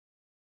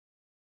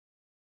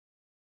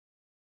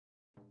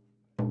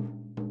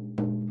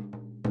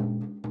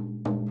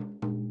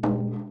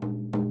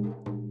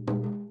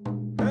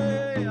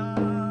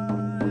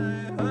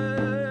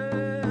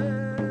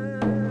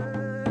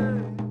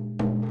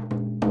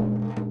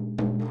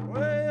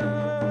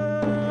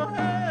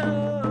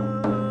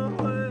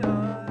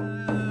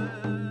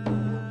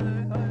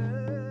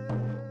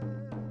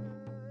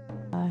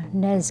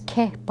Nez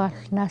Keh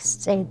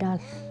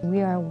ts'edulh.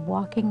 We are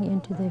walking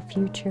into the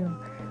future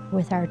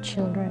with our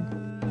children.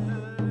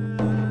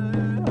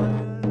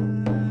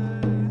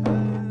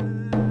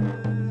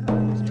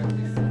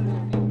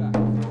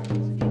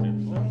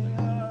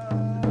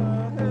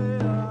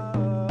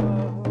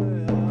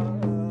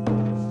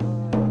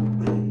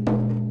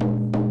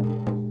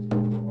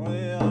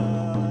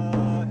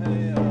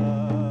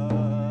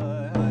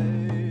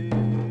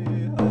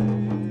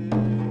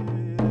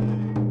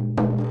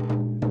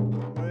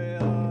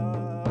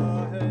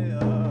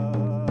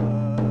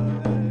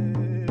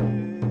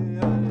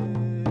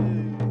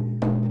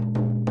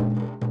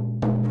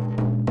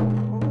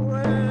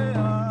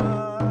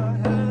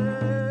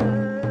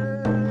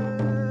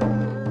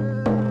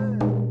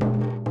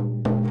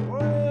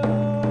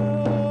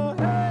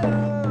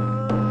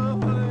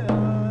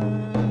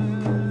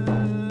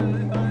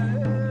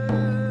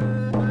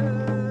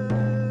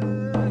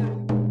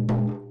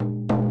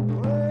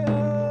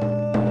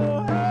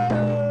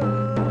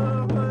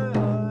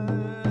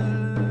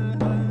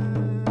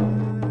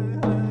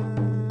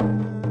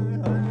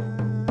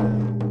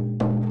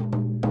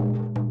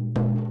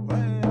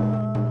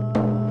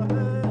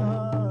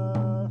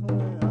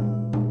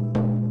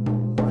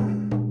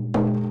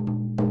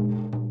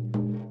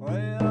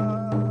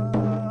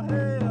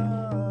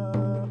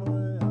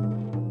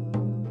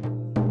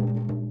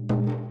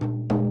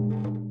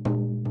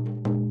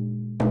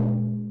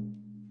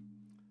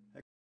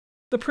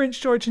 The Prince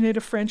George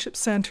Native Friendship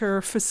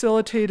Centre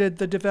facilitated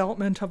the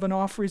development of an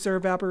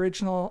Off-Reserve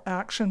Aboriginal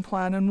Action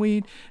Plan, and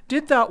we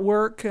did that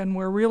work, and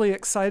we're really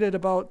excited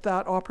about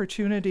that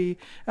opportunity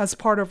as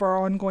part of our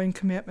ongoing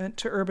commitment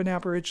to urban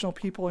Aboriginal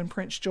people in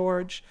Prince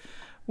George.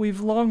 We've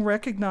long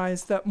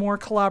recognized that more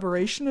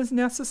collaboration is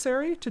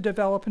necessary to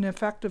develop an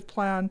effective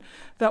plan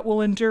that will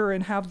endure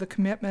and have the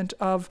commitment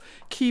of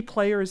key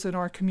players in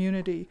our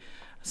community.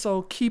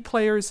 So key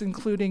players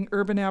including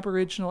urban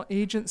Aboriginal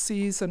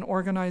agencies and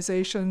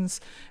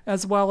organizations,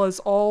 as well as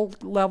all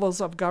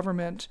levels of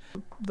government,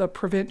 the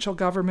provincial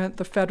government,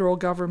 the federal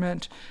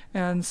government,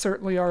 and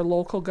certainly our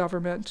local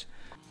government.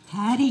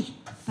 Howdy,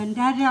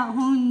 Bandada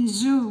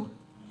Hunzu.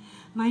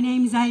 My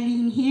name is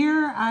Eileen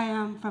here. I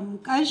am from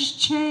Nez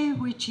Keh,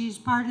 which is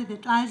part of the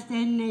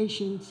Tlasden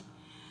Nations.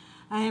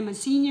 I am a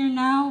senior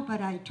now,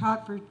 but I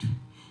taught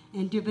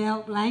and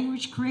developed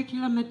language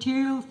curriculum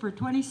material for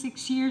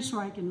 26 years so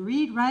I can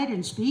read, write,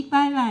 and speak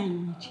my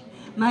language.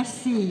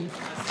 Must see.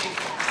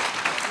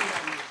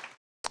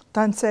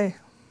 Danse,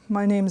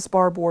 my name is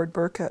Barb Ward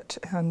Burkett,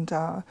 and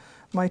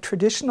my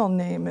traditional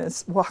name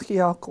is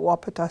Wahiak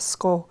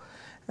Wapatasko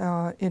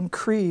in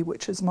Cree,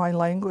 which is my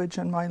language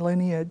and my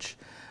lineage.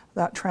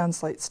 That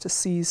translates to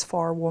Sea's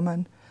Far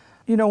Woman.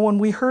 You know, when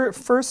we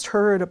first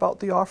heard about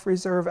the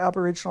Off-Reserve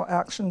Aboriginal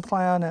Action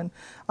Plan, and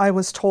I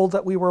was told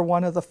that we were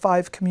one of the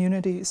 5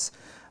 communities,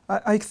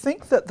 I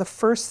think that the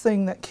first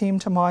thing that came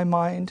to my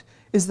mind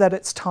is that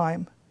it's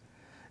time.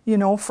 You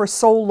know, for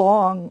so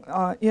long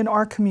in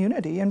our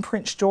community, in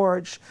Prince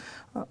George,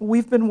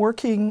 we've been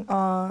working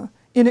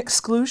in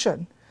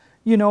exclusion.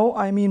 You know,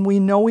 I mean, we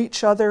know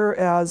each other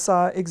as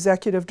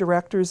executive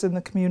directors in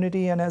the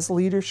community and as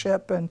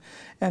leadership, and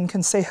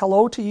can say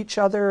hello to each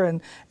other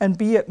and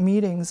be at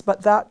meetings,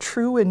 but that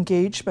true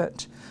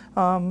engagement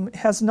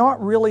has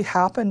not really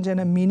happened in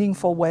a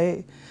meaningful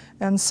way.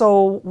 And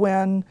so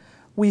when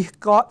we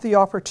got the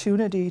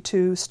opportunity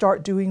to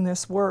start doing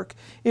this work,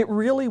 it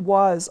really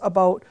was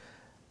about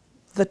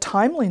the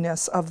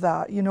timeliness of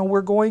that. You know,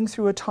 we're going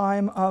through a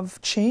time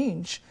of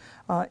change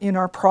in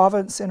our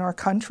province, in our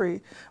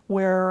country,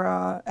 where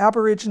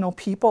Aboriginal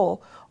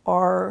people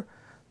are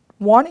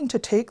wanting to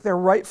take their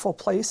rightful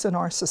place in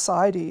our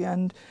society.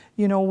 And,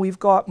 you know, we've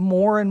got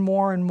more and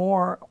more and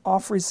more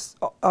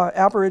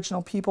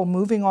Aboriginal people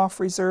moving off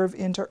reserve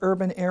into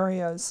urban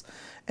areas.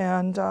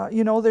 And,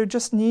 you know, there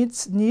just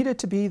needed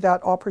to be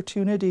that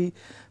opportunity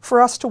for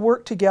us to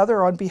work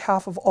together on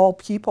behalf of all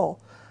people.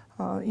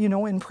 You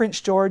know, in Prince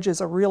George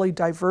is a really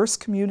diverse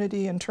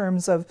community in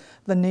terms of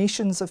the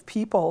nations of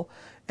people.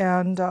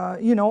 And,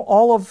 you know,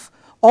 all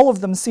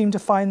of them seem to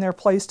find their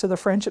place to the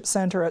Friendship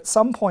Centre at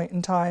some point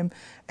in time.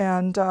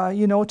 And,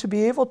 you know, to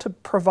be able to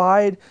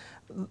provide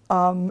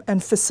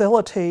and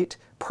facilitate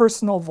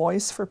personal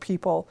voice for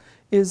people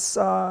is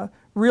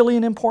really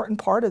an important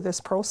part of this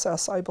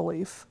process, I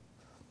believe.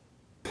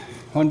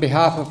 On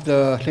behalf of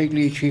the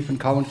SAGAcom Chief and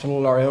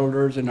Council, our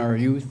elders and our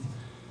youth,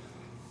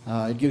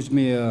 it gives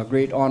me a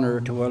great honor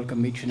to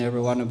welcome each and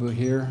every one of you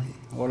here,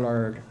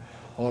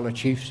 all the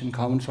chiefs and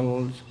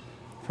councils,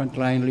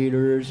 frontline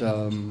leaders,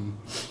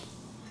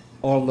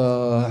 all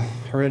the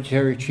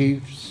hereditary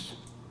chiefs,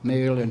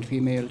 male and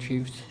female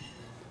chiefs.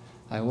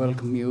 I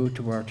welcome you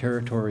to our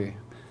territory.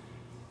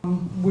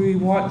 We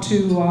want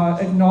to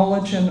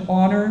acknowledge and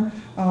honor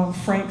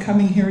Frank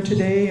coming here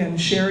today and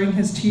sharing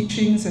his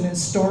teachings and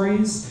his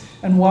stories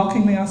and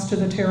welcoming us to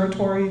the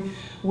territory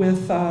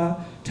with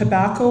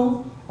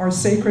tobacco, our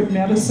sacred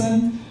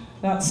medicine.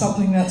 That's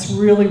something that's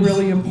really,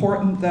 really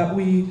important, that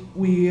we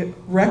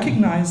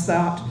recognize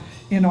that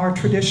in our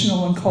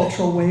traditional and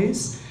cultural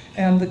ways.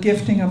 And the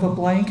gifting of a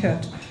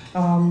blanket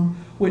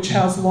which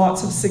has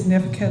lots of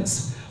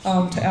significance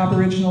to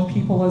Aboriginal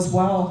people as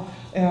well.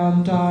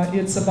 And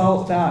it's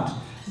about that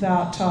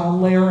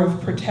layer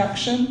of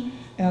protection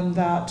and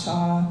that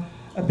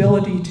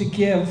ability to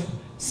give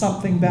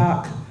something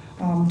back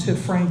to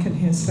Frank and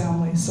his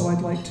family. So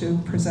I'd like to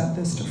present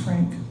this to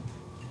Frank.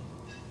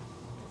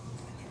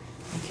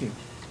 Thank you.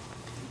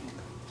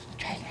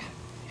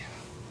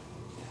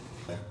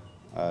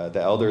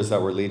 The elders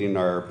that were leading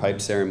our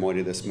pipe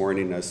ceremony this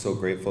morning, I was so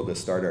grateful to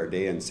start our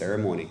day in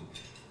ceremony.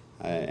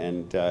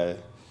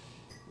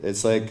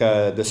 It's like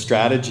the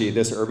strategy,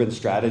 this urban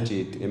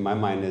strategy, in my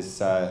mind,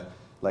 is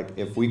like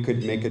if we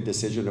could make a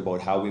decision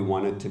about how we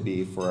want it to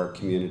be for our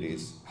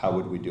communities, how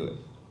would we do it?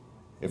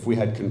 If we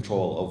had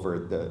control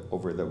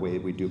over the way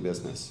we do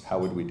business, how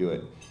would we do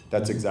it?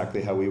 That's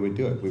exactly how we would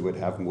do it. We would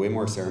have way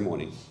more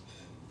ceremony.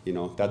 You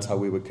know, that's how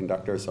we would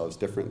conduct ourselves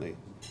differently.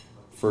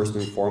 First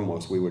and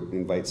foremost, we would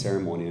invite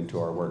ceremony into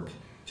our work.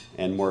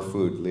 And more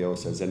food, Leo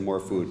says, and more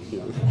food. You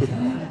know.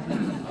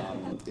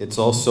 It's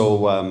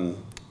also,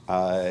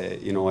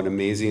 you know, an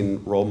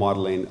amazing role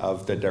modeling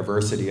of the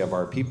diversity of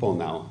our people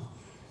now.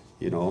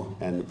 You know,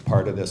 and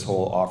part of this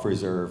whole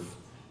off-reserve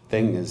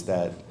thing is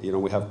that, you know,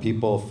 we have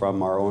people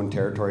from our own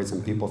territories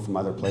and people from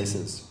other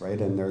places, right?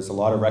 And there's a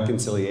lot of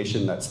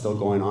reconciliation that's still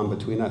going on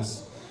between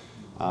us,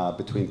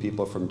 between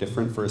people from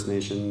different First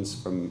Nations,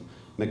 from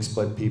mixed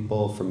blood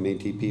people, from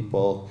Métis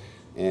people,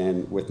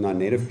 and with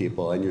non-native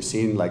people. And you're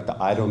seeing like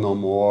the I don't know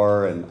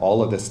more and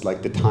all of this,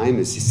 like it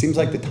seems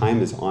like the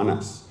time is on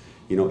us.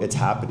 You know, it's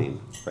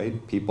happening,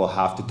 right? People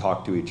have to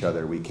talk to each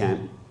other. We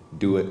can't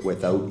do it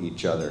without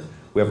each other.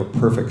 We have a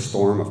perfect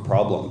storm of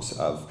problems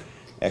of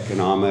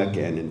economic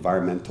and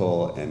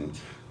environmental and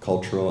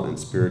cultural and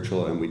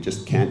spiritual, and we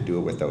just can't do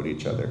it without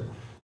each other.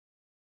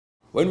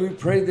 When we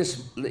prayed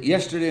this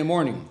yesterday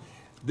morning,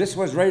 this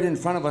was right in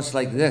front of us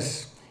like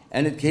this,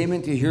 and it came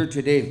into here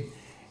today.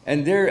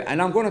 And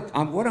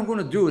what I'm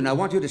gonna do, and I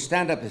want you to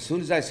stand up as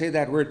soon as I say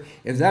that word.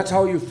 If that's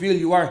how you feel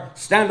you are,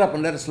 stand up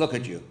and let us look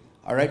at you,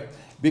 all right?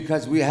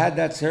 Because we had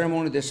that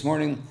ceremony this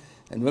morning,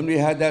 and when we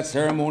had that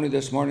ceremony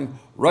this morning,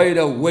 right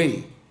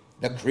away,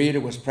 the Creator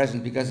was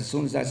present, because as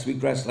soon as that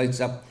sweetgrass lights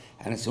up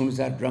and as soon as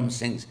that drum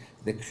sings,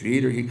 the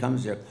Creator, He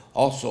comes there.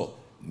 Also,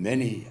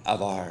 many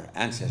of our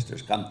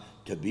ancestors come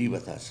to be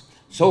with us.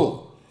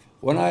 So,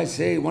 when I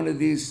say one of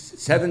these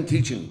 7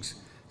 teachings,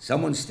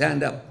 someone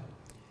stand up,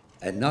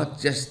 and not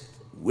just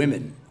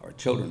women or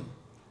children,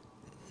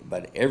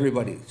 but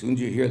everybody. As soon as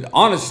you hear the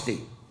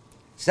honesty,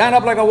 stand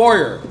up like a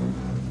warrior.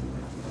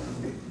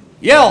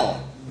 Yell.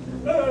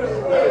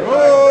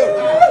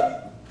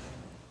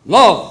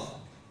 Love.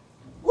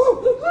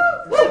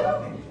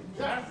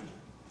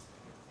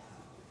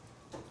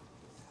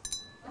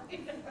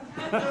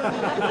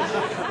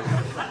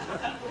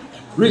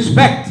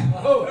 Respect.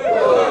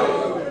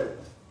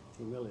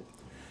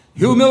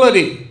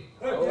 Humility.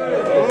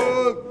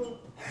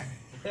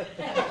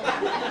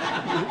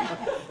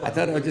 I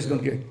thought I was just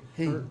going to get,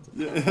 hey.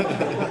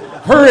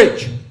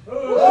 Courage.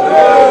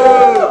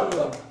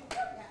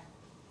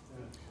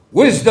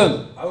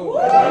 Wisdom.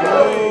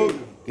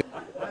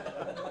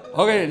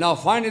 Okay, now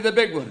finally the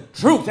big one.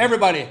 Truth,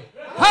 everybody.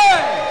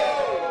 Hey!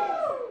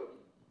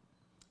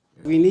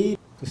 We need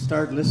to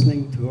start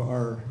listening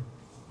to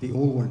the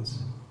old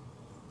ones,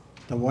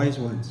 the wise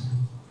ones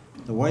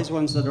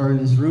that are in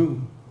this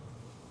room,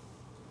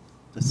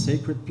 the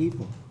sacred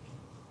people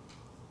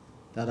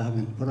that have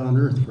been put on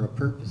earth for a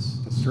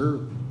purpose, to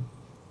serve.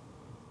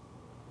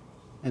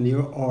 And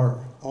you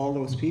are all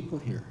those people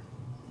here.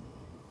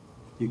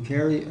 You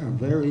carry a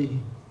very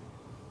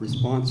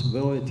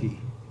responsibility.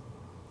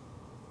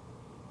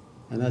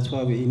 And that's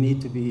why we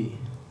need to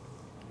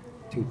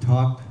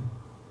talk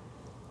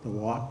the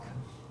walk,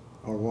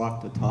 or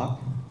walk the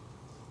talk.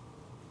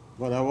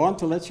 But I want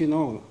to let you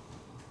know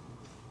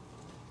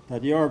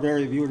that you are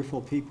very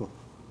beautiful people.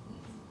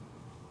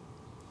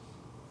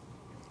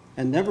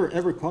 And never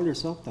ever call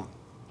yourself down.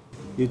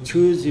 You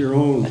choose your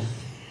own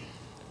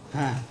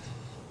path.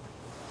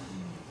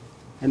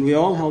 And we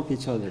all help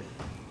each other.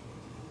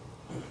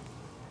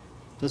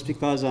 Just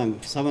because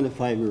I'm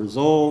 75 years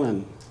old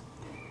and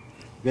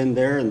been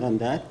there and done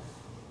that,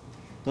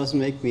 doesn't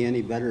make me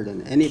any better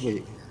than anybody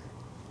here.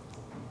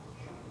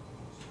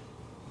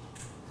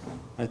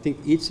 I think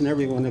each and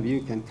every one of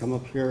you can come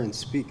up here and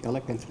speak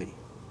eloquently.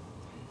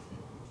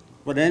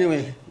 But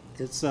anyway,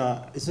 it's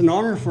an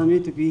honor for me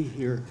to be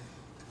here,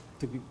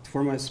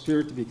 for my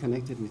spirit to be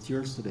connected with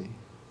yours today.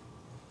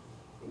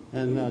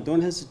 And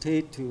don't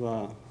hesitate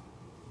to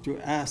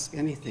ask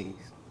anything.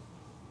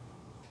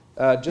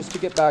 Just to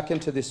get back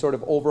into this sort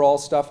of overall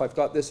stuff, I've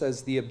got this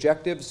as the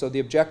objectives. So the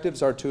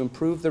objectives are to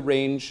improve the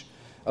range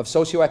of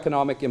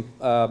socioeconomic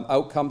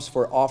outcomes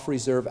for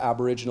off-reserve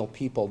Aboriginal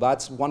people.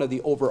 That's one of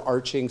the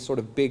overarching sort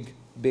of big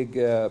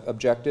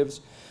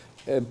objectives.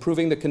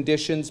 Improving the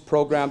conditions,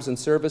 programs and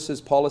services,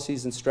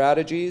 policies and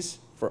strategies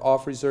for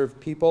off-reserve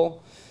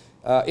people.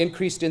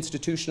 Increased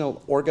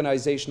institutional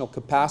organizational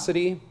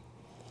capacity.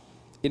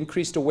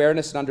 Increased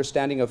awareness and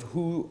understanding of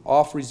who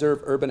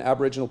off-reserve urban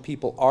Aboriginal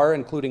people are,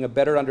 including a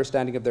better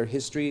understanding of their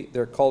history,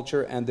 their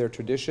culture, and their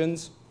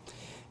traditions.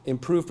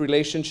 Improved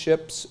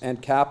relationships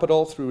and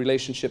capital through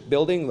relationship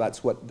building.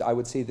 That's what I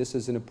would say this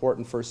is an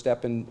important first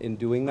step in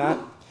doing that.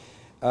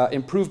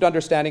 Improved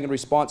understanding and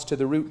response to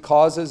the root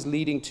causes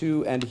leading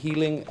to and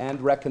healing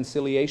and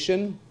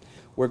reconciliation.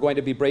 We're going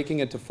to be breaking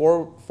into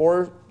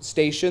four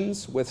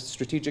stations with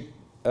strategic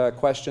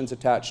questions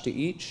attached to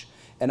each.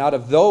 And out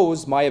of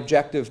those, my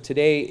objective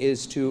today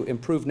is to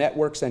improve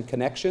networks and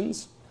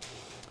connections,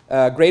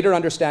 greater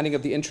understanding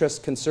of the interests,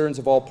 concerns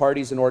of all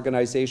parties and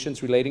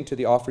organizations relating to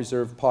the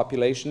off-reserve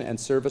population and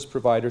service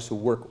providers who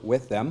work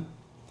with them,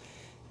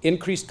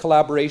 increased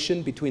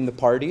collaboration between the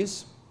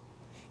parties,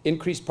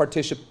 increased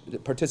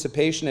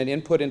participation and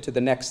input into the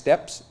next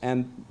steps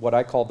and what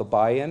I call the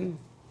buy-in,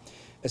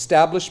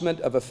 establishment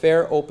of a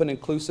fair, open,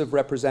 inclusive,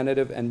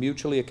 representative, and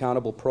mutually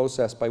accountable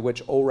process by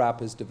which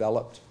ORAP is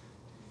developed.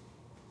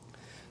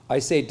 I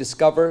say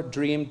discover,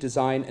 dream,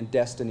 design, and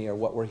destiny are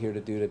what we're here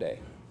to do today.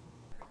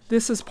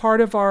 This is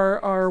part of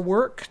our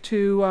work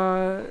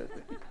to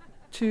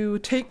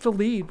take the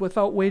lead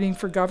without waiting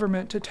for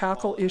government to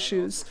tackle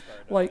issues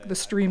like the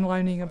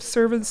streamlining of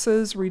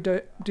services,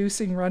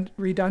 reducing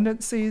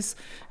redundancies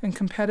and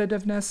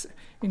competitiveness,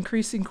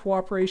 increasing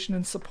cooperation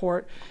and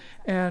support,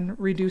 and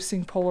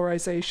reducing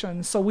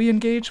polarization. So we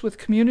engaged with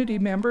community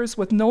members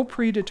with no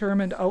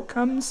predetermined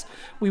outcomes.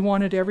 We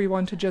wanted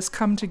everyone to just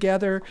come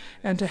together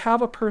and to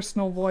have a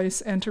personal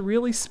voice and to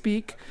really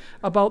speak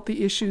about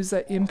the issues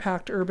that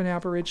impact urban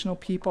Aboriginal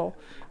people.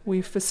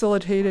 We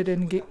facilitated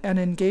an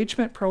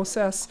engagement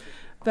process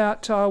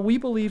that we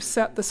believe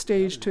set the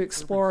stage to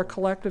explore our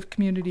collective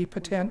community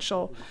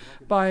potential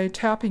by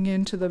tapping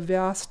into the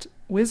vast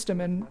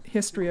wisdom and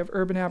history of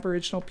urban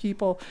Aboriginal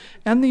people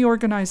and the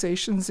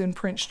organizations in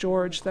Prince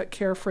George that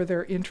care for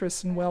their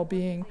interests and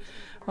well-being.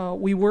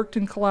 We worked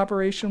in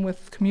collaboration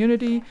with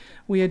community.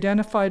 We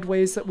identified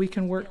ways that we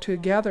can work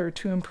together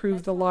to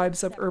improve the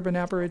lives of urban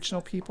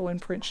Aboriginal people in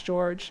Prince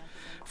George.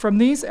 From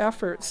these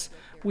efforts,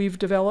 we've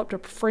developed a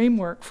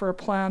framework for a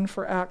plan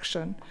for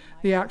action.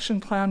 The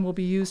action plan will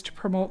be used to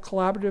promote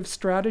collaborative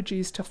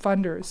strategies to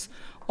funders.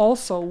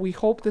 Also, we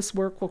hope this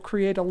work will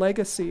create a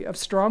legacy of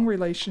strong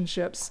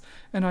relationships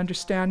and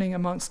understanding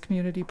amongst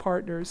community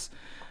partners,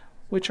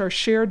 which are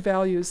shared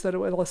values that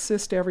will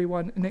assist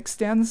everyone and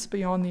extends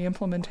beyond the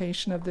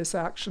implementation of this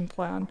action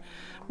plan.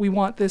 We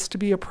want this to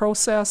be a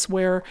process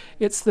where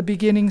it's the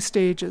beginning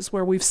stages,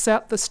 where we've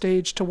set the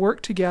stage to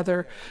work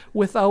together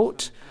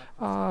without,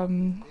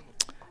 to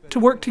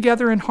work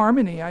together in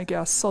harmony, I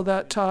guess, so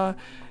that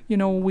you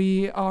know,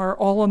 we are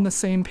all on the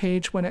same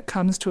page when it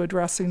comes to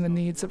addressing the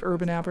needs of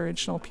urban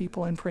Aboriginal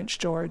people in Prince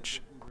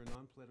George.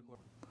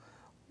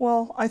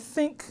 Well, I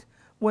think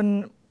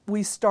when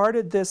we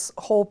started this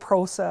whole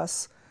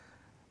process,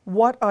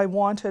 what I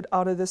wanted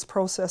out of this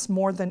process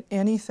more than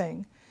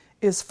anything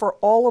is for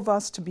all of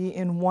us to be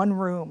in one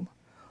room.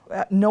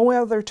 At no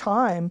other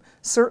time,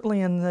 certainly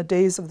in the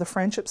days of the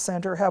Friendship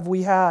Centre, have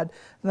we had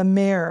the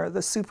mayor,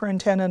 the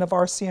superintendent of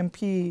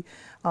RCMP,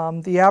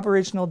 the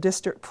Aboriginal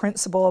district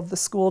principal of the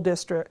school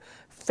district,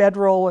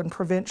 federal and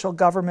provincial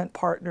government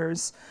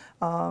partners,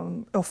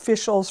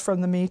 officials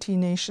from the Métis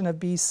Nation of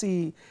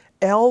BC,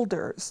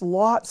 elders,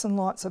 lots and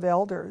lots of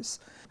elders.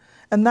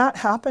 And that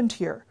happened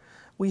here.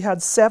 We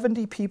had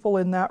 70 people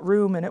in that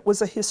room, and it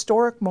was a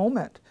historic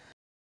moment.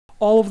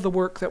 All of the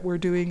work that we're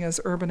doing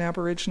as urban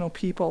Aboriginal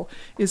people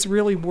is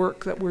really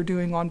work that we're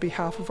doing on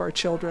behalf of our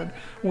children.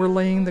 We're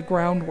laying the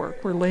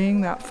groundwork, we're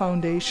laying that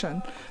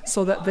foundation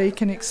so that they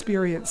can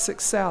experience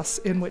success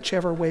in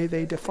whichever way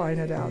they define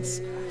it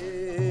as. Now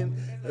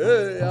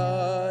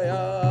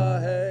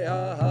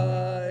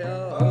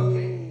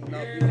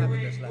you have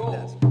it just like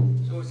that.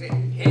 So say,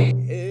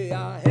 hey.